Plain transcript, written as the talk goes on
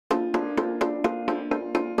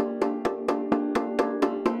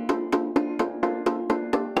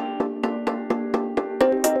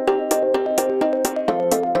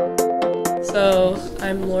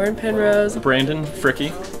I'm Lauren Penrose. Brandon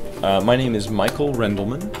Fricke. My name is Michael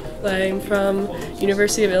Rendleman. I'm from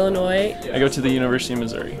University of Illinois. I go to the University of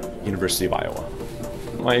Missouri. University of Iowa.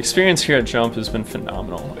 My experience here at Jump has been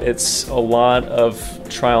phenomenal. It's a lot of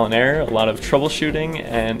trial and error, a lot of troubleshooting,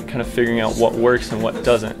 and kind of figuring out what works and what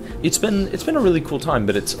doesn't. It's been a really cool time,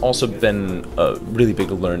 but it's also been a really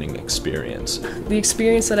big learning experience. The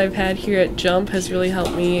experience that I've had here at Jump has really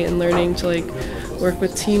helped me in learning to work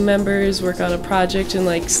with team members, work on a project,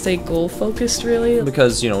 and stay goal focused really.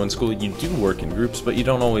 Because in school you do work in groups, but you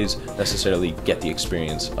don't always necessarily get the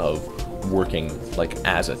experience of working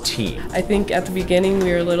as a team. I think at the beginning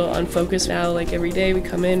we were a little unfocused. Now every day we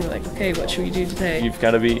come in, we're okay, what should we do today? You've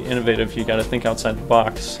got to be innovative, you've got to think outside the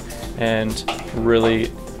box and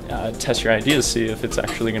really test your ideas, see if it's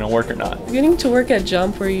actually going to work or not. Getting to work at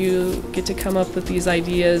Jump where you get to come up with these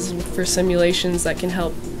ideas for simulations that can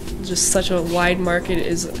help just such a wide market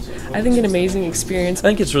is, I think, an amazing experience. I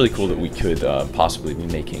think it's really cool that we could possibly be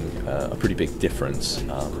making a pretty big difference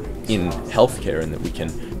in healthcare, and that we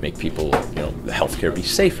can make people, healthcare be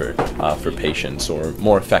safer for patients or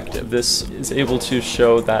more effective. This is able to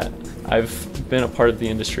show that I've been a part of the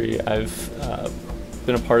industry, I've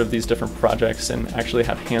been a part of these different projects and actually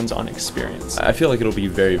have hands-on experience. I feel like it'll be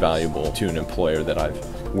very valuable to an employer that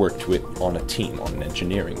I've worked with on a team, on an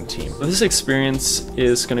engineering team. This experience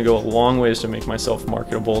is going to go a long ways to make myself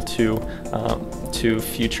marketable to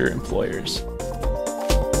future employers.